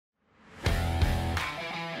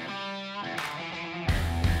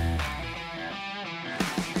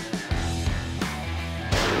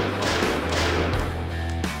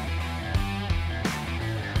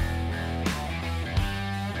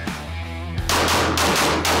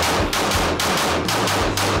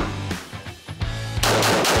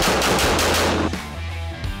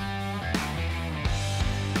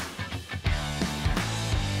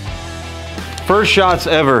First shots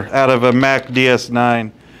ever out of a Mac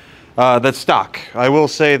DS9 that's stock. I will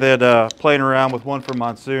say that playing around with one from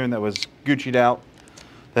Monsoon that was Gucci'd out,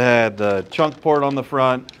 that had the chunk port on the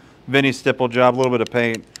front, Vinny stipple job, a little bit of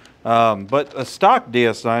paint. But a stock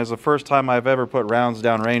DS9 is the first time I've ever put rounds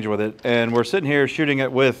down range with it, and we're sitting here shooting it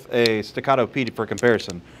with a Staccato P for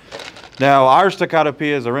comparison. Now, our Staccato P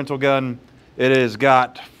is a rental gun. It has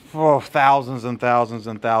got thousands and thousands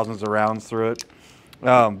and thousands of rounds through it.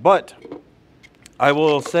 But I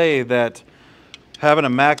will say that having a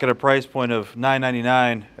Mac at a price point of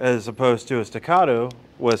 $999 as opposed to a Staccato,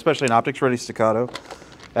 well, especially an optics ready Staccato,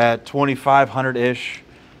 at $2,500-ish,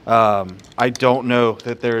 I don't know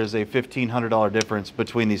that there is a $1,500 difference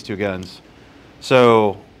between these two guns.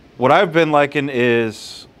 So what I've been liking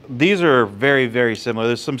is these are very, very similar.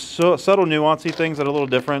 There's some subtle nuancy things that are a little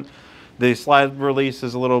different. The slide release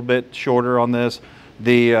is a little bit shorter on this.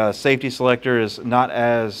 The safety selector is not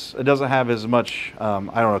as, it doesn't have as much, I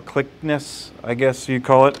don't know, clickness, I guess you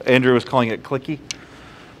call it. Andrew was calling it clicky,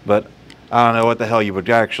 but I don't know what the hell you would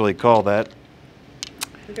actually call that.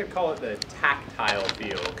 I think I'd call it the tactile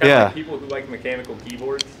feel. Kind of like people who like mechanical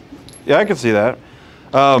keyboards. Yeah, I can see that.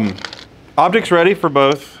 Optics ready for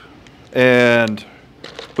both, and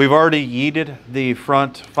we've already yeeted the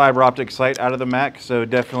front fiber optic sight out of the Mac, so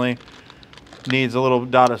definitely needs a little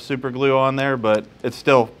dot of super glue on there, but it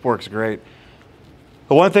still works great.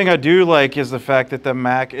 The one thing I do like is the fact that the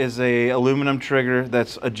Mac is a aluminum trigger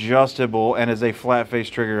that's adjustable and is a flat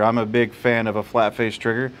face trigger. I'm a big fan of a flat face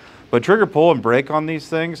trigger, but trigger pull and brake on these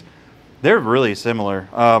things, they're really similar.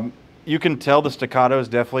 You can tell the Staccato is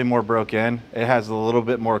definitely more broke in. It has a little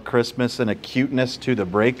bit more crispness and acuteness to the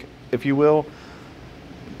brake, if you will.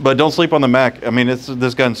 But don't sleep on the Mac. I mean,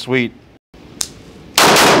 this gun's sweet.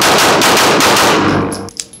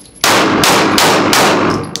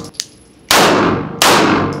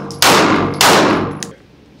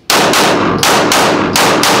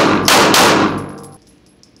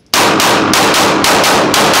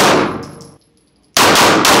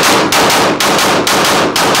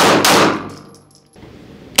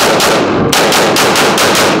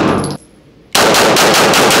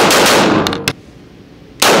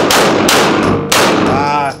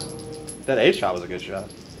 That A shot was a good shot.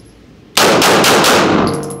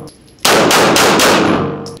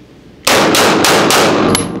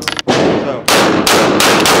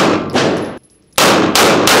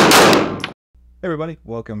 Hey everybody,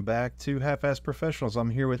 welcome back to Half-Assed Professionals. I'm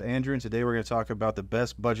here with Andrew, and today we're going to talk about the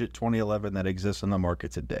best budget 2011 that exists in the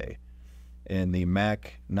market today in the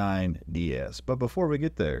Mac 9 DS. But before we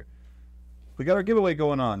get there, we got our giveaway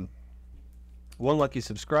going on. One lucky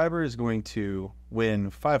subscriber is going to win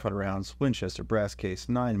 500 rounds Winchester brass case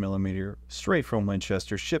 9mm straight from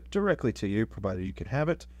Winchester, shipped directly to you, provided you can have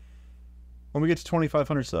it when we get to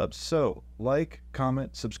 2,500 subs. So like,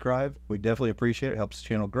 comment, subscribe. We definitely appreciate it. It helps the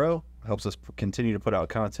channel grow, helps us continue to put out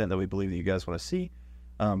content that we believe that you guys want to see.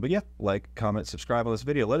 But yeah, like, comment, subscribe on this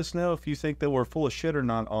video. Let us know if you think that we're full of shit or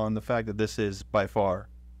not on the fact that this is by far,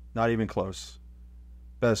 not even close,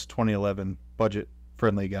 best 2011 budget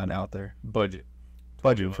friendly gun out there. Budget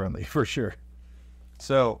friendly for sure.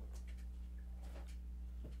 So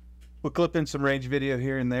we'll clip in some range video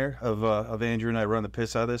here and there of Andrew and I run the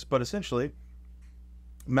piss out of this, but essentially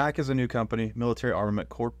Mac is a new company, Military Armament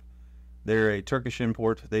Corp. They're a Turkish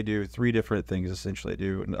import. They do three different things essentially. They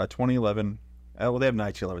do a 2011, well, they have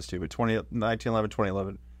 1911s too, but 1911,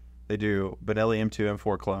 2011, they do Benelli M2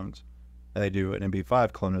 M4 clones, and they do an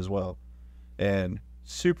MB5 clone as well. And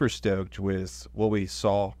super stoked with what we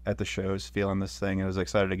saw at the shows, feeling this thing, and I was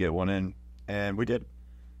excited to get one in, and we did.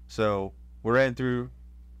 So we ran it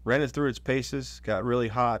through its paces, got really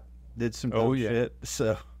hot, did some shit.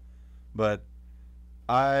 So, but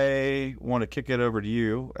I want to kick it over to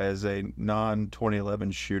you as a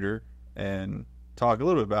non-2011 shooter and talk a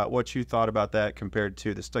little bit about what you thought about that compared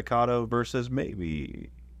to the Staccato versus maybe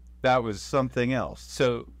that was something else.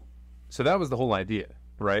 So that was the whole idea,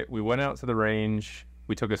 right? We went out to the range.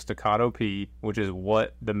 We took a Staccato P, which is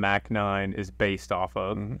what the Mac 9 is based off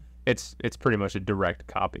of. Mm-hmm. It's pretty much a direct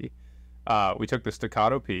copy. We took the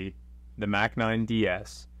Staccato P, the Mac 9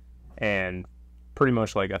 DS, and pretty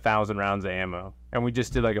much like 1,000 rounds of ammo. And we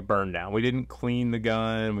just did like a burn down. We didn't clean the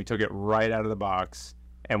gun. We took it right out of the box,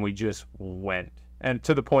 and we just went. And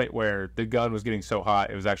to the point where the gun was getting so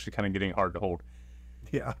hot, it was actually kind of getting hard to hold.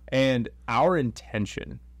 Yeah. And our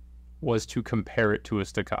intention was to compare it to a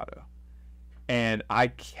Staccato. And I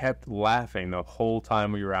kept laughing the whole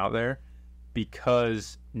time we were out there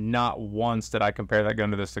because not once did I compare that gun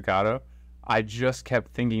to the Staccato. I just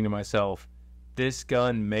kept thinking to myself, this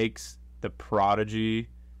gun makes the Prodigy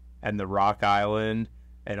and the Rock Island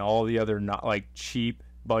and all the other not like cheap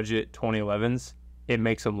budget 2011s, it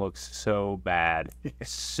makes them look so bad.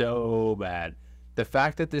 So bad. The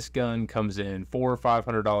fact that this gun comes in $400 or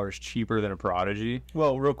 $500 cheaper than a Prodigy.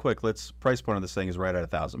 Well, real quick, price point of this thing is right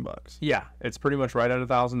at $1,000. Yeah, it's pretty much right at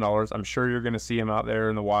 $1,000. I'm sure you're going to see them out there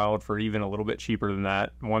in the wild for even a little bit cheaper than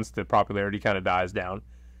that once the popularity kind of dies down.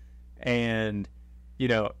 And, you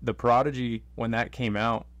know, the Prodigy, when that came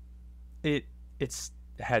out, it's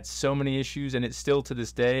had so many issues, and it still to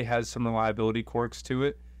this day has some reliability quirks to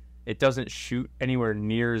it. It doesn't shoot anywhere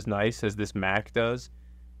near as nice as this Mac does.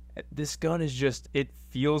 This gun is just, it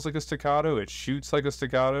feels like a staccato. It shoots like a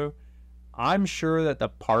staccato. I'm sure that the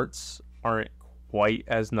parts aren't quite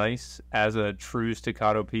as nice as a true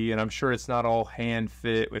staccato P, and I'm sure it's not all hand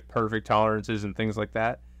fit with perfect tolerances and things like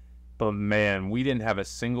that. But man, we didn't have a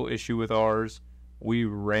single issue with ours. We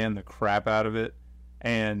ran the crap out of it,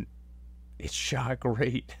 and it shot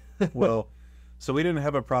great. Well, so we didn't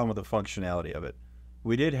have a problem with the functionality of it.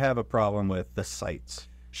 We did have a problem with the sights.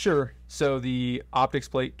 Sure. So the optics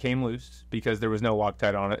plate came loose because there was no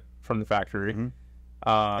Loctite on it from the factory.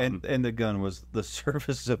 Mm-hmm. And the gun was the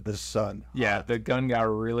surface of the sun. Yeah, the gun got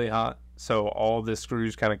really hot, so all the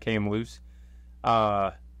screws kind of came loose.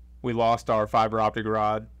 We lost our fiber optic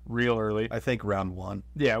rod real early. I think round 1.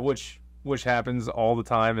 Yeah, which happens all the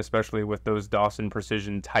time, especially with those Dawson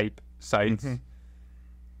Precision type sights. Mm-hmm.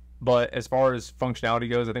 But as far as functionality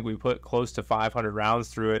goes, I think we put close to 500 rounds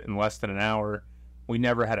through it in less than an hour. We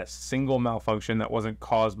never had a single malfunction that wasn't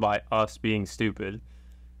caused by us being stupid.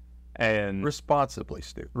 And responsibly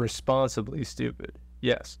stupid. Responsibly stupid,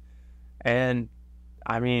 yes. And,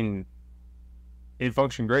 I mean, it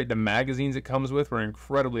functioned great. The magazines it comes with were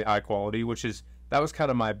incredibly high quality, that was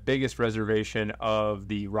kind of my biggest reservation of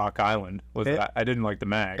the Rock Island, was that I didn't like the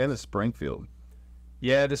mags. And the Springfield.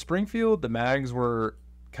 Yeah, the Springfield, the mags were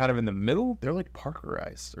kind of in the middle. They're like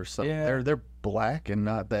Parkerized or something. Yeah. They're black and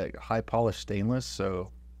not that high polished stainless.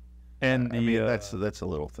 So, and I mean that's a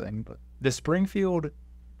little thing, but the Springfield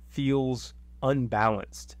feels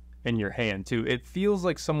unbalanced in your hand too. It feels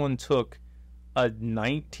like someone took a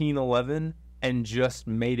 1911 and just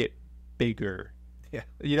made it bigger. Yeah,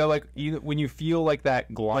 you know, like when you feel like that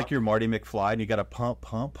Glock, like you're Marty McFly, and you got to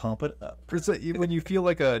pump it up. It's like when you feel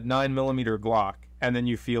like a 9mm Glock, and then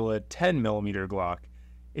you feel a 10mm Glock.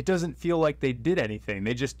 It doesn't feel like they did anything.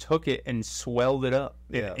 They just took it and swelled it up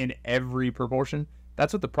in every proportion.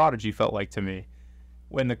 That's what the Prodigy felt like to me.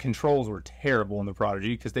 When the controls were terrible in the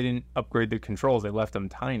Prodigy because they didn't upgrade the controls. They left them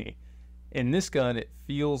tiny. In this gun, it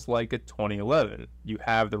feels like a 2011. You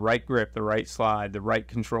have the right grip, the right slide, the right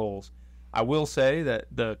controls. I will say that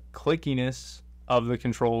the clickiness of the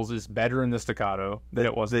controls is better in the staccato than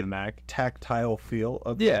it was in the Mac. Tactile feel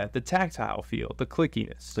of the tactile feel, the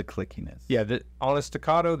clickiness. Yeah, on a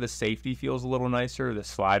staccato, the safety feels a little nicer, the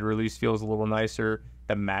slide release feels a little nicer,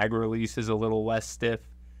 the mag release is a little less stiff.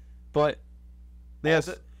 But yes,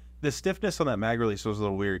 the stiffness on that mag release was a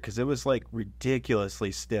little weird because it was like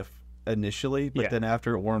ridiculously stiff initially, but then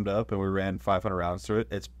after it warmed up and we ran 500 rounds through it,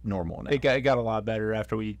 it's normal now. It got a lot better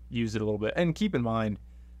after we used it a little bit. And keep in mind,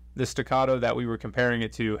 the staccato that we were comparing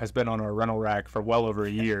it to has been on our rental rack for well over a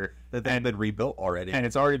year. That they've been rebuilt already. And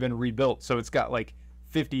it's already been rebuilt. So it's got like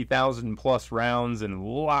 50,000 plus rounds and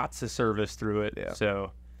lots of service through it. Yeah.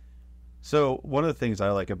 So one of the things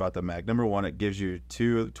I like about the mag, number one, it gives you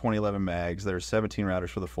two 2011 mags. There's 17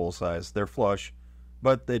 rounders for the full size. They're flush,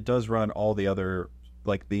 but it does run all the other,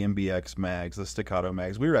 like the MBX mags, the staccato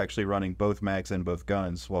mags. We were actually running both mags and both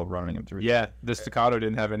guns while running them through. Yeah, the staccato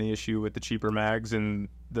didn't have any issue with the cheaper mags, and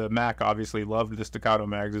the Mac obviously loved the staccato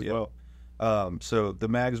mags as well. So the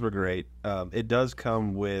mags were great. It does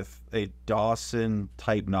come with a Dawson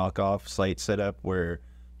type knockoff sight setup where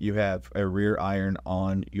you have a rear iron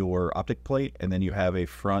on your optic plate, and then you have a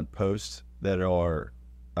front post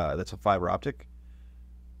that's a fiber optic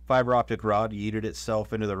rod yeeted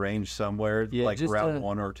itself into the range somewhere, like round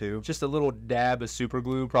 1 or 2. Just a little dab of super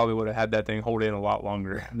glue probably would have had that thing hold in a lot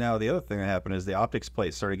longer. Now, the other thing that happened is the optics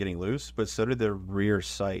plate started getting loose, but so did the rear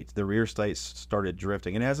sight. The rear sight started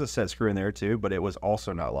drifting. And it has a set screw in there too, but it was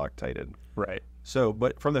also not Loctited. Right. So,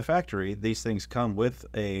 but from the factory, these things come with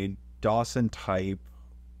a Dawson type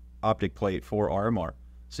optic plate for RMR.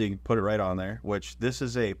 So you can put it right on there, which this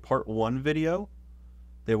is a part 1 video.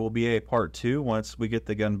 There will be a part 2 once we get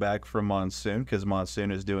the gun back from Monsoon, because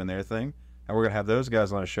Monsoon is doing their thing. And we're going to have those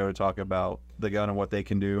guys on a show to talk about the gun and what they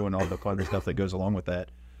can do and all the fun stuff that goes along with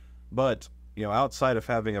that. But, you know, outside of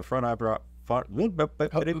having a the front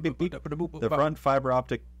fiber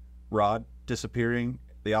optic rod disappearing,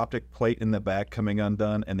 the optic plate in the back coming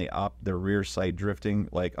undone, and the rear sight drifting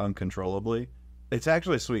like uncontrollably, it's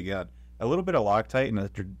actually a sweet gun. a little bit of Loctite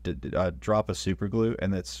and a drop of super glue,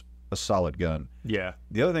 and it's a solid gun. Yeah.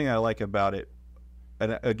 The other thing I like about it,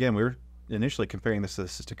 and again, we were initially comparing this to the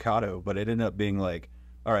Staccato, but it ended up being like,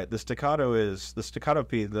 all right, the Staccato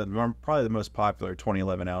P, probably the most popular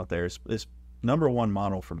 2011 out there, is #1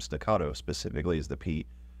 model from Staccato specifically is the P.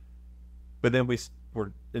 But then we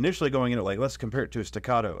were initially going into like, let's compare it to a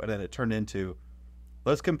Staccato, and then it turned into,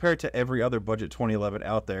 let's compare it to every other budget 2011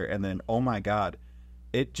 out there, and then, oh my God,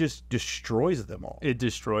 it just destroys them all. It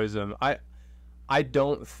destroys them. I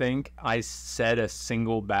don't think I said a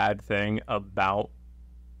single bad thing about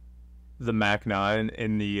the Mac 9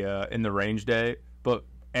 in the range day, but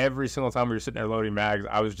every single time we were sitting there loading mags,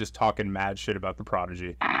 I was just talking mad shit about the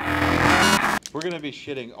Prodigy. We're gonna be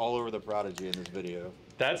shitting all over the Prodigy in this video.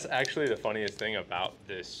 That's actually the funniest thing about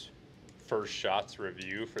this first shots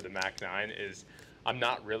review for the Mac 9 is I'm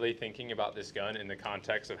not really thinking about this gun in the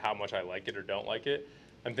context of how much I like it or don't like it.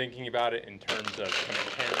 I'm thinking about it in terms of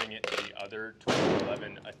comparing it to the other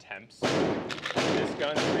 2011 attempts. This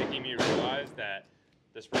gun is making me realize that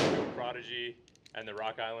the Springfield Prodigy and the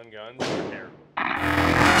Rock Island guns are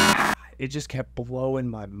terrible. It just kept blowing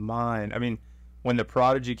my mind. I mean, when the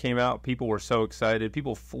Prodigy came out, people were so excited.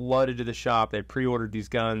 People flooded to the shop. They pre-ordered these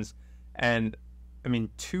guns. And, I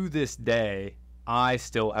mean, to this day, I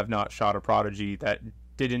still have not shot a Prodigy that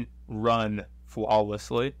didn't run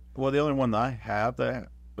flawlessly. Well, the only one that I have that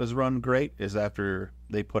was run great is after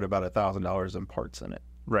they put about $1,000 in parts in it.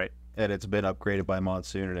 Right. And it's been upgraded by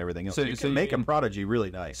Monsoon and everything else. So you can make a Prodigy really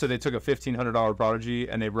nice. So they took a $1,500 Prodigy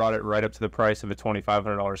and they brought it right up to the price of a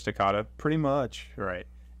 $2,500 Staccato. Pretty much. Right.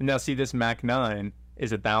 And now see, this Mac 9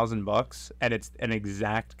 is $1,000 and it's an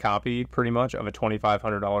exact copy pretty much of a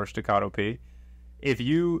 $2,500 Staccato P. If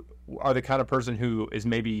you are the kind of person who is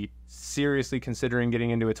maybe seriously considering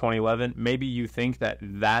getting into a 2011, maybe you think that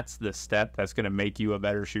that's the step that's going to make you a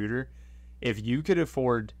better shooter. If you could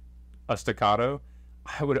afford a Staccato,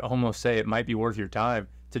 I would almost say it might be worth your time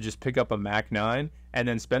to just pick up a Mac 9 and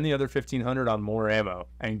then spend the other $1,500 on more ammo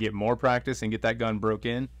and get more practice and get that gun broke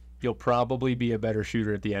in. You'll probably be a better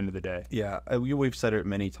shooter at the end of the day. Yeah, we've said it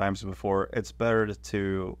many times before. It's better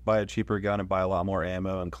to buy a cheaper gun and buy a lot more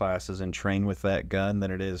ammo and classes and train with that gun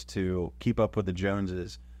than it is to keep up with the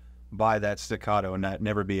Joneses, buy that Staccato and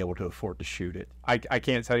never be able to afford to shoot it. I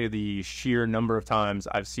can't tell you the sheer number of times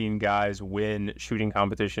I've seen guys win shooting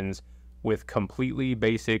competitions with completely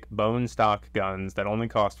basic bone stock guns that only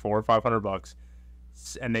cost $400 or $500,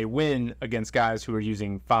 and they win against guys who are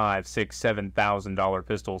using $5,000, $6,000, $7,000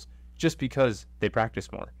 pistols just because they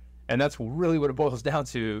practice more. And that's really what it boils down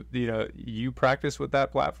to. You know, you practice with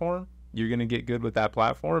that platform, you're going to get good with that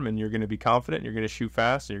platform, and you're going to be confident, and you're going to shoot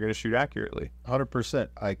fast, and you're going to shoot accurately. 100%.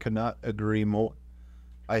 I could not agree more.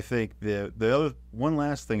 I think the other one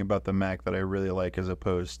last thing about the Mac that I really like as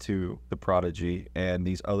opposed to the Prodigy and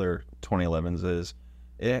these other 2011s is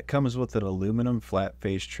it comes with an aluminum flat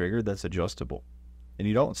face trigger that's adjustable. And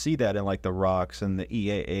you don't see that in like the Rocks and the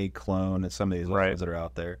EAA clone and some of these ones that are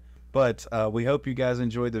out there. But we hope you guys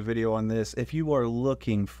enjoyed the video on this. If you are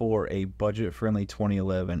looking for a budget-friendly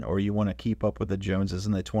 2011 or you want to keep up with the Joneses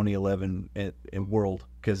in the 2011 world,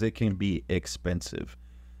 because it can be expensive,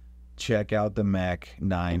 check out the Mac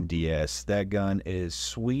 9 DS. That gun is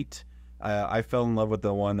sweet. I fell in love with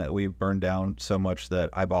the one that we burned down so much that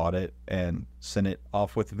I bought it and sent it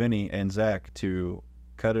off with Vinny and Zach to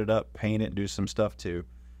cut it up, paint it, do some stuff too.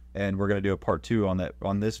 And we're going to do a part 2 on that,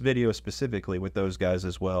 on this video specifically with those guys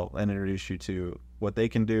as well, and introduce you to what they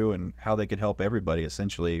can do and how they can help everybody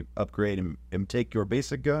essentially upgrade and take your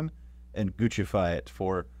basic gun and Gucciify it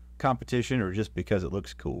for competition or just because it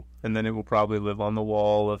looks cool. And then it will probably live on the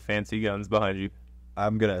wall of fancy guns behind you.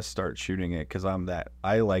 I'm going to start shooting it because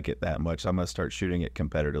I like it that much. I'm going to start shooting it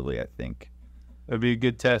competitively, I think. It'd be a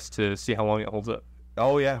good test to see how long it holds up.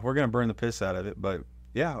 Oh, yeah. We're going to burn the piss out of it, but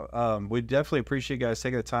yeah, we definitely appreciate you guys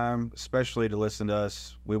taking the time, especially to listen to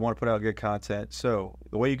us. We want to put out good content. So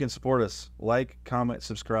the way you can support us, like, comment,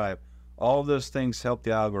 subscribe. All of those things help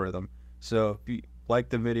the algorithm. So if you like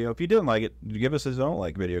the video, if you didn't like it, give us a don't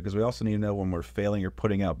like video, because we also need to know when we're failing or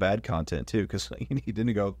putting out bad content too, because you need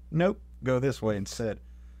to go, nope, go this way instead.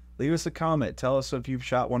 Leave us a comment. Tell us if you've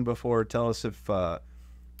shot one before. Tell us if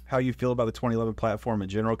how you feel about the 2011 platform in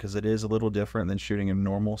general, because it is a little different than shooting a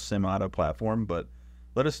normal semi-auto platform, but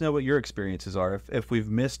let us know what your experiences are. If we've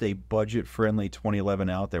missed a budget-friendly 2011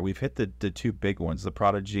 out there, we've hit the two big ones, the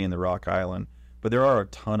Prodigy and the Rock Island, but there are a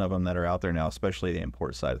ton of them that are out there now, especially the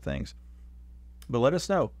import side of things. But let us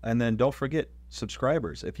know. And then don't forget,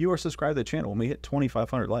 subscribers. If you are subscribed to the channel, when we hit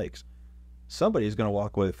 2,500 likes, somebody's going to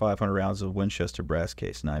walk away with 500 rounds of Winchester brass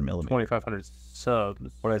case 9mm. 2,500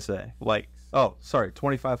 subs. What did I say? Likes. Oh, sorry,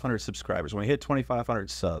 2,500 subscribers. When we hit 2,500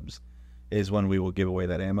 subs is when we will give away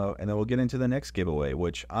that ammo, and then we'll get into the next giveaway,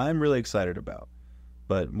 which I'm really excited about.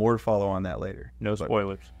 But more to follow on that later. No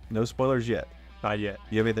spoilers. No spoilers yet. Not yet.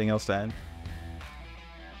 You have anything else to add?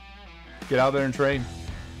 Get out there and train.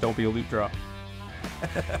 Don't be a loot drop.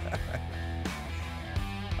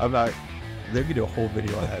 I'm not. They could do a whole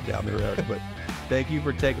video on that down the road. But thank you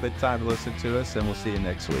for taking the time to listen to us, and we'll see you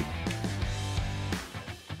next week.